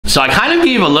So I kind of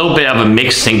gave a little bit of a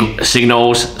mixed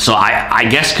signals. So I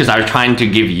guess because I was trying to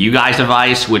give you guys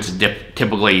advice, which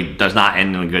typically does not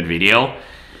end in a good video,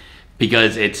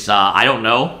 because it's I don't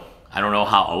know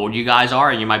how old you guys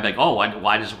are, and you might be like, oh,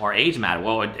 why does our age matter?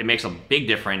 Well, it makes a big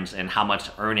difference in how much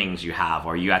earnings you have.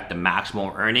 Are you at the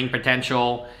maximum earning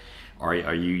potential? Or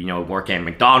are you working at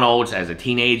McDonald's as a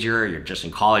teenager? You're just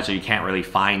in college, so you can't really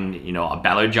find a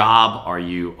better job. Are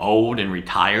you old and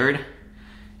retired,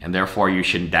 and therefore you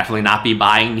should definitely not be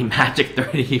buying the Magic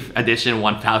 30th edition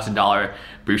 $1,000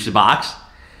 booster box?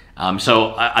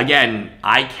 So again,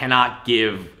 I cannot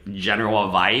give general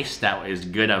advice that is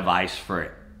good advice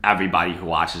for everybody who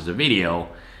watches the video,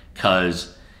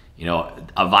 because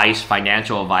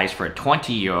financial advice for a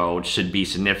 20-year-old should be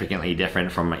significantly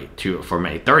different from a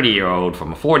 30-year-old,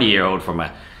 from a 40-year-old, from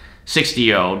a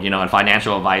 60-year-old. And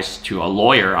financial advice to a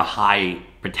lawyer, a high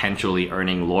potentially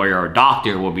earning lawyer or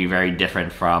doctor, will be very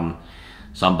different from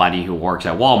somebody who works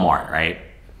at Walmart, right?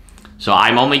 So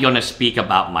I'm only going to speak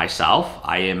about myself.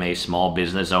 I am a small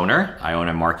business owner. I own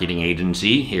a marketing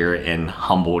agency here in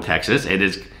Humble, Texas.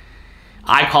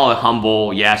 I call it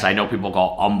humble. Yes, I know people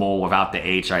call humble without the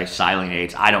H, right? Silent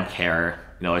H. I don't care.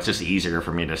 It's just easier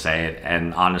for me to say it.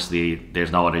 And honestly,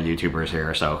 there's no other YouTubers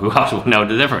here, so who else will know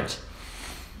the difference?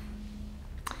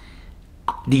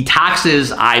 The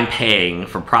taxes I'm paying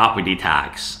for property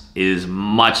tax is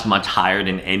much, much higher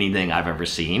than anything I've ever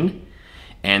seen.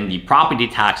 And the property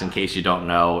tax, in case you don't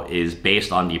know, is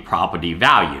based on the property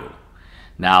value.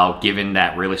 Now, given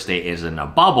that real estate is in a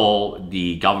bubble,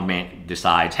 the government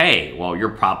decides, hey, well, your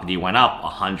property went up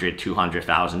 $100,000,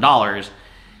 $200,000.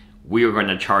 We are going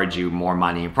to charge you more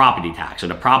money in property tax. So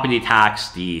the property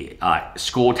tax, the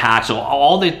school tax, so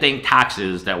all the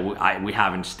taxes that we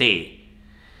have in state,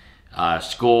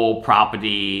 school,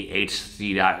 property,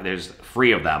 HC, there's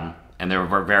 3 of them, and they're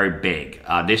very big.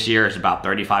 This year is about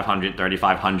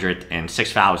 $3,500, and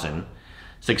 $6,000.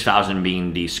 6,000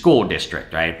 being the school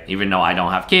district, right? Even though I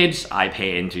don't have kids, I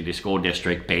pay into the school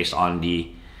district based on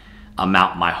the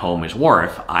amount my home is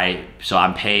worth. So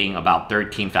I'm paying about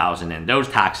 13,000 in those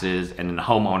taxes, and then the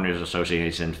homeowners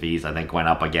association fees I think went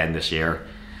up again this year.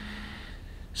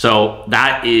 So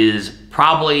that is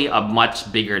probably a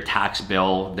much bigger tax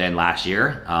bill than last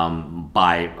year,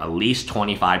 by at least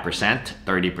 25%,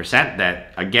 30%,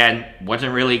 that again,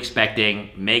 wasn't really expecting.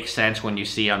 Makes sense when you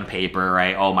see on paper,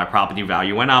 right? Oh, my property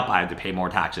value went up, I have to pay more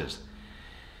taxes.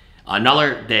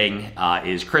 Another thing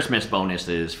is Christmas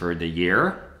bonuses for the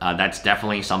year. That's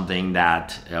definitely something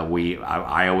that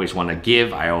I always want to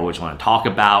give, I always want to talk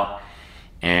about,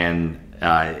 and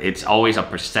it's always a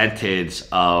percentage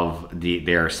of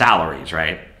their salaries,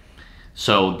 right?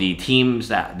 So the team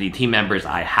members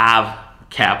I have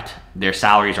kept, their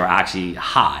salaries are actually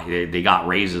high. They got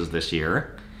raises this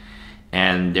year,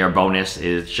 and their bonus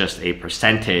is just a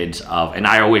percentage of, and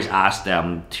I always ask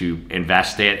them to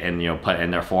invest it and put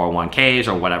in their 401ks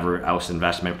or whatever else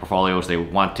investment portfolios they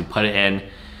want to put it in,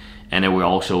 and then we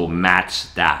also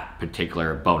match that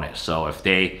particular bonus. So if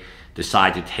they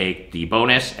decide to take the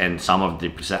bonus and some of the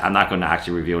percent, I'm not going to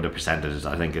actually reveal the percentages,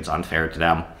 I think it's unfair to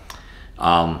them,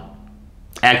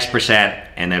 X percent,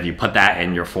 and if you put that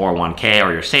in your 401k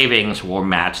or your savings, we'll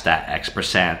match that X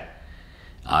percent.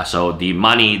 So the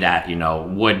money that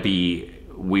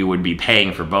we would be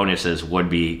paying for bonuses would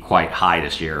be quite high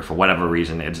this year for whatever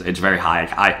reason. It's very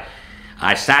high.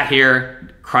 I sat here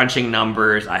crunching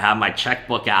numbers. I have my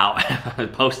checkbook out,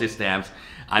 postage stamps.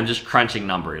 I'm just crunching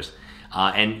numbers.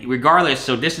 And regardless,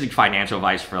 so this is financial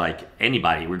advice for like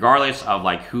anybody, regardless of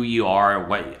like who you are,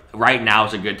 right now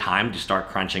is a good time to start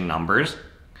crunching numbers.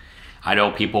 I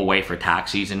know people wait for tax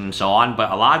season and so on,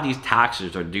 but a lot of these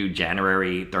taxes are due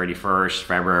January 31st,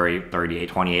 February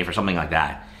 28th or something like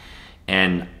that.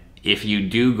 And if you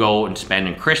do go and spend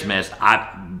in Christmas,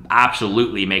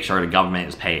 absolutely make sure the government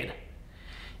is paid.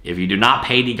 If you do not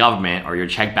pay the government or your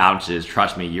check bounces,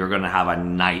 trust me, you're gonna have a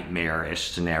nightmare-ish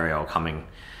scenario coming.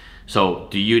 So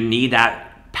do you need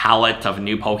that palette of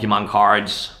new Pokemon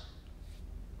cards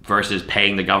versus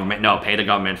paying the government? No, pay the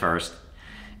government first.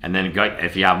 And then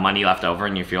if you have money left over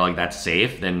and you feel like that's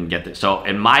safe, then get it. So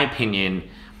in my opinion,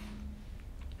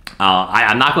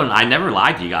 I never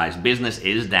lied to you guys. Business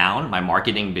is down. My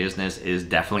marketing business is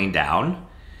definitely down.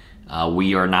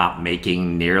 We are not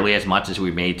making nearly as much as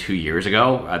we made 2 years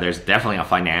ago. There's definitely a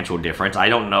financial difference. I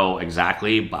don't know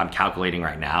exactly, but I'm calculating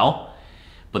right now.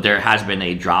 But there has been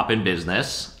a drop in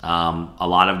business. A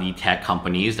lot of the tech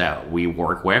companies that we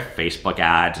work with, Facebook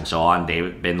ads and so on,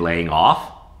 they've been laying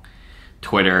off.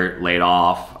 Twitter laid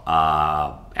off.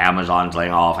 Amazon's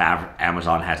laying off.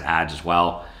 Amazon has ads as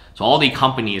well. So all the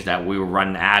companies that we were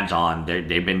running ads on,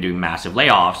 they've been doing massive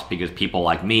layoffs because people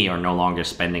like me are no longer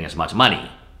spending as much money.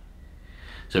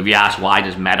 So if you ask, why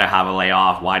does Meta have a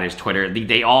layoff? Why does Twitter?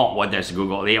 They all, what does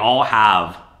Google? They all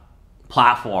have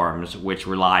platforms which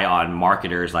rely on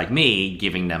marketers like me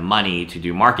giving them money to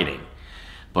do marketing.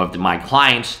 But if my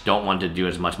clients don't want to do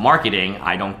as much marketing,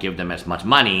 I don't give them as much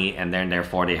money, and then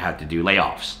therefore they have to do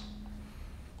layoffs.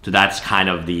 So that's kind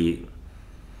of the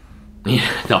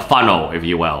funnel, if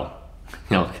you will.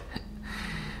 You know,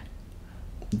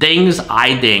 things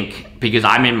I think, because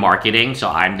I'm in marketing, so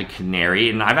I'm the canary,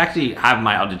 and I've actually have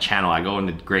my other channel, I go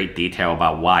into great detail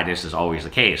about why this is always the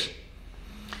case.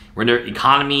 When the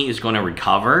economy is going to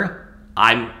recover,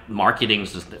 marketing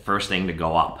is the first thing to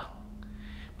go up.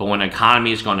 But when the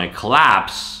economy is going to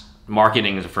collapse,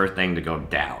 marketing is the first thing to go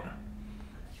down.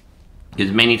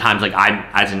 Because many times, like I'm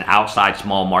as an outside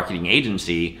small marketing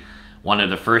agency, one of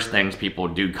the first things people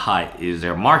do cut is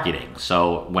their marketing.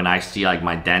 So when I see like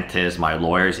my dentist, my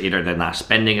lawyers, either they're not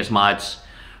spending as much,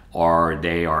 or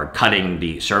they are cutting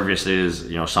the services,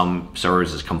 you know, some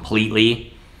services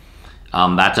completely.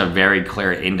 That's a very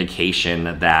clear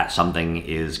indication that something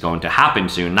is going to happen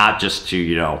soon, not just to,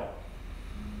 you know,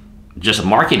 just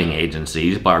marketing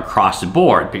agencies, but across the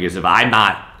board. Because if I'm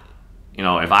not, you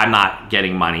know, if I'm not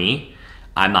getting money,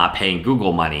 I'm not paying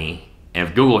Google money. And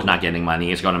if Google's not getting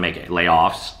money, it's going to make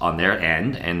layoffs on their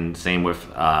end. And same with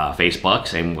Facebook,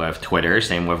 same with Twitter,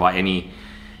 same with any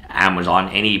Amazon,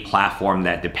 any platform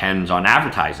that depends on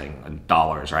advertising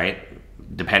dollars, right?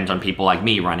 Depends on people like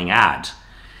me running ads.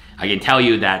 I can tell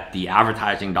you that the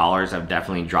advertising dollars have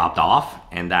definitely dropped off,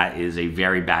 and that is a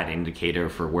very bad indicator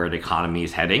for where the economy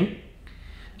is heading.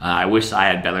 I wish I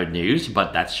had better news,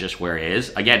 but that's just where it is.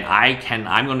 Again,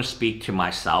 I'm going to speak to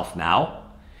myself now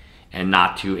and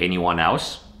not to anyone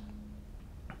else,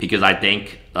 because I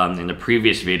think in the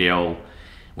previous video,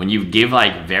 when you give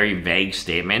like very vague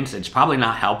statements, it's probably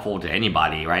not helpful to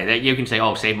anybody, right? That you can say,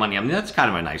 oh, save money. I mean, that's kind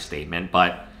of a nice statement,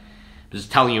 but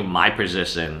just telling you my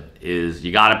position is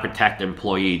you got to protect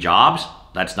employee jobs.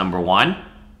 That's number one.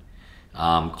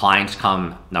 Clients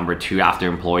come number two after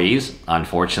employees.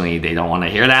 Unfortunately, they don't want to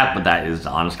hear that, but that is the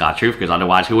honest God truth, because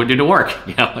otherwise who would do the work,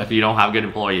 you know, if you don't have good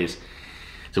employees.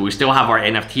 So we still have our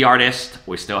NFT artists,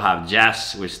 we still have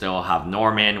Jess, we still have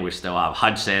Norman, we still have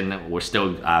Hudson, we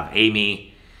still have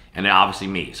Amy, and then obviously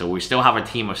me. So we still have a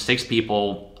team of 6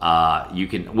 people. You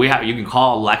can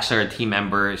call Alexa a team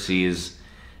member. She's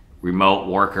remote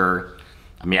worker.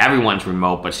 I mean, everyone's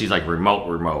remote, but she's like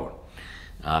remote.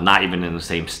 Not even in the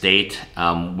same state.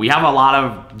 We have a lot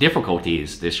of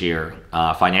difficulties this year.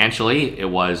 Financially, it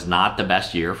was not the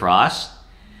best year for us.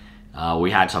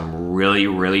 We had some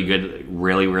really good,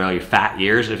 really fat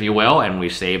years, if you will, and we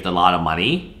saved a lot of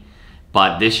money.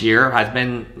 But this year it's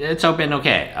been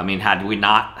okay. I mean, had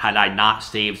I not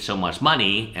saved so much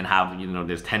money and have, you know,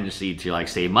 this tendency to like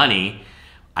save money,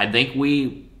 I think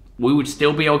we would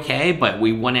still be okay, but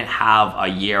we wouldn't have a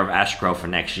year of escrow for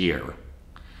next year.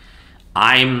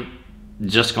 I'm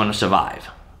just going to survive.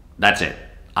 That's it.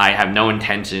 I have no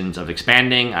intentions of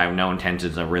expanding. I have no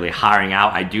intentions of really hiring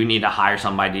out. I do need to hire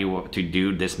somebody to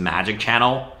do this magic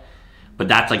channel, but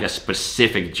that's like a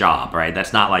specific job, right?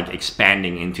 That's not like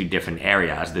expanding into different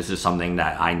areas. This is something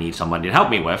that I need somebody to help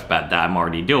me with, but that I'm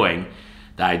already doing,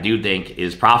 that I do think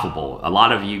is profitable. A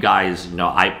lot of you guys, you know,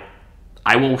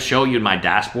 I will show you my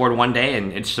dashboard one day,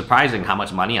 and it's surprising how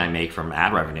much money I make from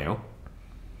ad revenue.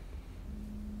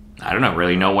 I don't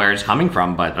really know where it's coming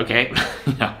from, but okay,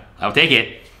 you know, I'll take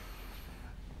it.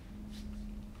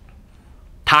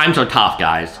 Times are tough,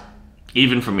 guys,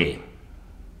 even for me.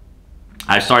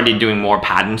 I started doing more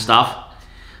patent stuff,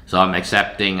 so I'm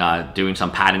accepting doing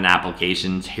some patent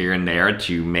applications here and there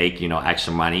to make, you know,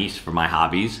 extra money for my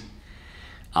hobbies.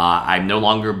 I'm no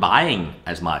longer buying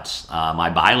as much. My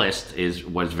buy list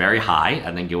was very high.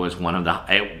 I think it was one of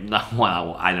the,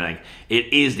 well, I don't think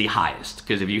it is the highest,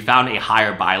 because if you found a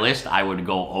higher buy list, I would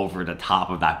go over the top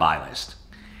of that buy list,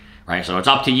 right? So it's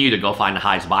up to you to go find the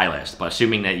highest buy list, but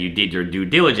assuming that you did your due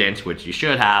diligence, which you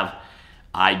should have,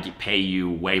 I pay you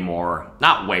way more,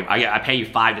 I pay you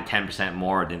 5 to 10%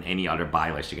 more than any other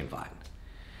buy list you can find.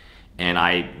 And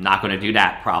I'm not going to do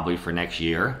that probably for next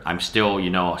year. I'm still, you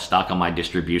know, stuck on my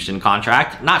distribution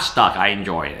contract. Not stuck, I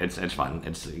enjoy it. It's fun,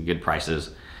 it's good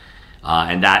prices.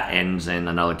 And that ends in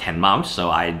another 10 months, so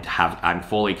I'm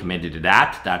fully committed to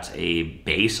that. That's a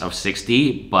base of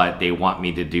 60, but they want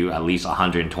me to do at least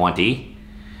 120.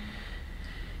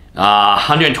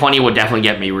 120 would definitely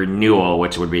get me renewal,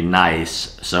 which would be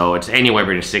nice. So it's anywhere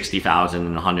between 60,000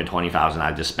 and 120,000 I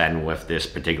have to spend with this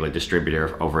particular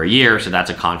distributor over a year. So that's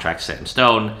a contract set in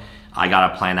stone. I got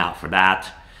to plan out for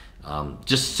that.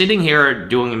 just sitting here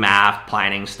doing math,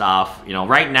 planning stuff, you know,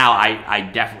 right now I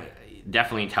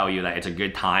definitely tell you that it's a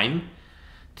good time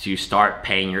to start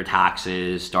paying your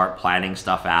taxes, start planning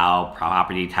stuff out,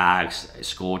 property tax,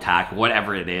 school tax,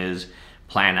 whatever it is,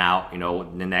 plan out, you know,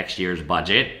 the next year's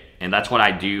budget. And that's what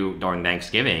I do during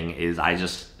Thanksgiving is I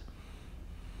just,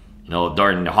 you know,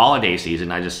 during the holiday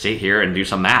season, I just sit here and do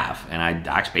some math, and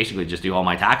I basically just do all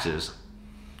my taxes.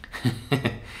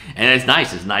 And it's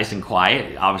nice and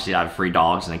quiet. Obviously I have 3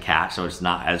 dogs and a cat, so it's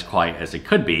not as quiet as it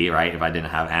could be, right, if I didn't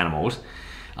have animals.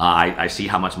 I see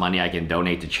how much money I can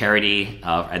donate to charity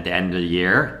at the end of the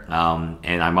year,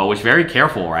 and I'm always very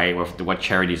careful, right, with what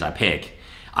charities I pick.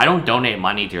 I don't donate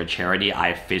money to a charity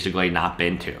I've physically not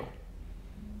been to,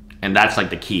 and that's like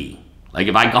the key. Like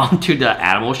if I gone to the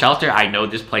animal shelter, I know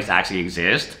this place actually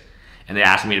exists, and they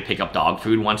ask me to pick up dog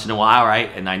food once in a while, right,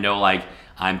 and I know like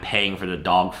I'm paying for the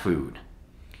dog food.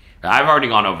 I've already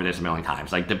gone over this a million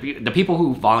times. Like the people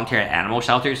who volunteer at animal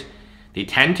shelters, they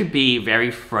tend to be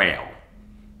very frail.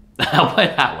 I'll put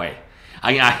it that way.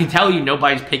 I can tell you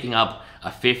nobody's picking up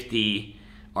a 50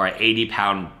 or an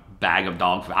 80-pound bag of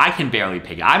dog food. I can barely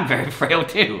pick it. I'm very frail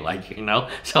too, like, you know.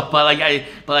 So, but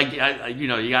you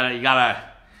know, you gotta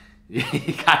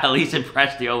at least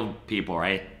impress the old people,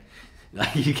 right?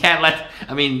 Like you can't let.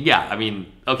 I mean, yeah. I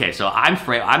mean, okay. So I'm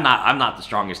frail. I'm not the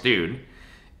strongest dude,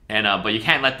 and but you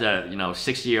can't let the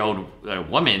 60-year-old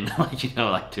woman, like, you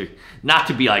know, like not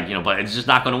to be like, you know, but it's just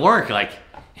not going to work, like,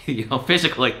 you know,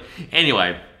 physically.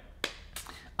 Anyway,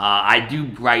 I do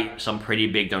write some pretty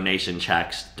big donation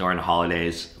checks during the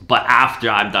holidays, but after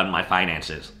I'm done my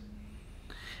finances.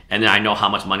 And then I know how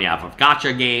much money I have for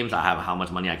gacha games, I have how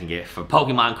much money I can get for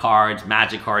Pokemon cards,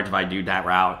 Magic cards if I do that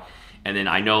route. And then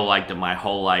I know like my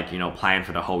whole, like, you know, plan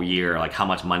for the whole year, like how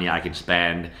much money I can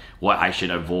spend, what I should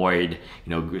avoid, you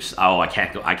know. Oh, I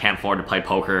can't afford to play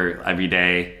poker every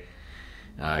day,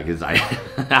 because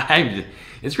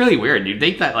it's really weird. You'd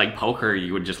think that like poker,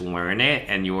 you would just learn it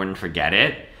and you wouldn't forget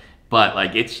it, but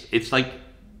like it's like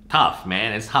tough,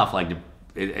 man. It's tough. Like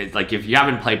it's like if you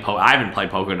haven't played poker, I haven't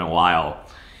played poker in a while.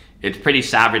 It's pretty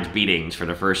savage beatings for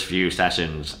the first few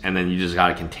sessions, and then you just got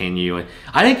to continue. And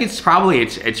I think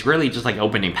it's really just like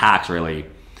opening packs, really.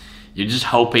 You're just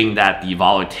hoping that the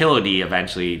volatility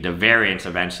eventually, the variance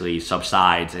eventually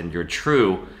subsides, and your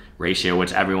true ratio,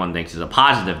 which everyone thinks is a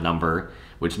positive number,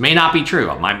 which may not be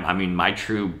true. My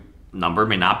true number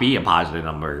may not be a positive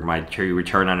number. My true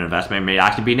return on investment may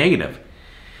actually be negative.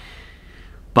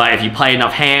 But if you play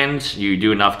enough hands, you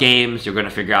do enough games, you're going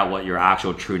to figure out what your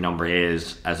actual true number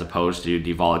is, as opposed to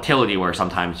the volatility where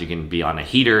sometimes you can be on a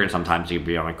heater and sometimes you can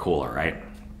be on a cooler, right?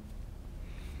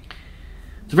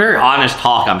 It's a very honest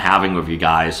talk I'm having with you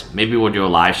guys. Maybe we'll do a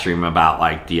live stream about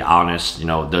like the honest, you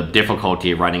know, the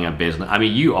difficulty of running a business. I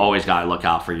mean, you always got to look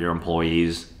out for your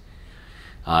employees.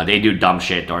 They do dumb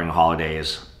shit during the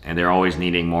holidays, and they're always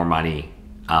needing more money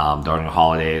during the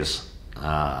holidays.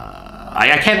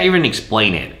 I can't even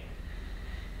explain it.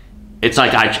 It's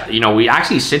like we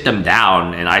actually sit them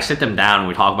down, and I sit them down and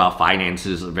we talk about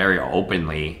finances very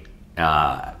openly,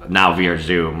 now via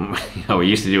Zoom. You know, we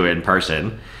used to do it in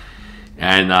person.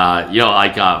 And you know,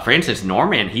 like for instance,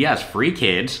 Norman, he has 3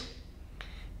 kids,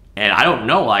 and I don't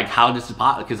know like how this is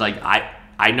possible, because like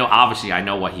I know, obviously I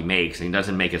know what he makes, and he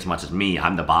doesn't make as much as me.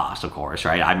 I'm the boss, of course,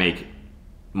 right? I make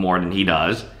more than he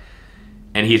does,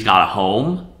 and he's got a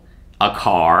home, a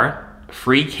car,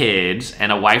 3 kids,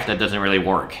 and a wife that doesn't really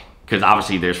work, because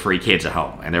obviously there's 3 kids at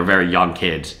home, and they're very young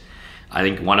kids. I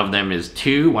think one of them is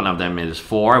 2, one of them is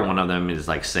 4, and one of them is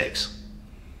like 6.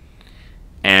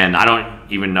 And I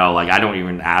don't even know, like I don't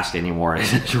even ask anymore.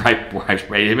 It's right.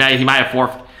 He might have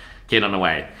 4th kid on the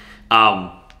way.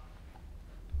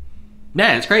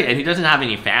 Yeah, it's great, and he doesn't have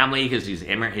any family because he's an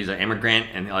immigrant,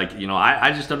 and like, you know,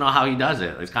 I just don't know how he does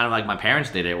it. It's kind of like my parents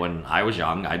did it when I was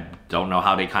young. I don't know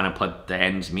how they kind of put the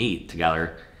ends meet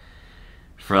together.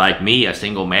 For like me, a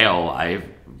single male,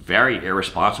 I'm very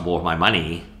irresponsible with my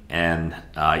money, and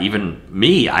even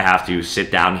me, I have to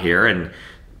sit down here and,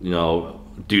 you know,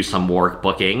 do some work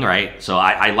booking, right? So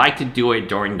I like to do it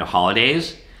during the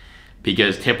holidays,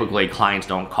 because typically clients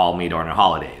don't call me during the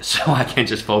holidays, so I can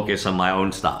just focus on my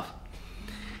own stuff.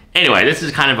 Anyway, this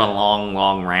is kind of a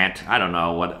long rant. I don't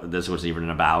know what this was even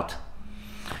about.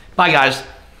 Bye, guys.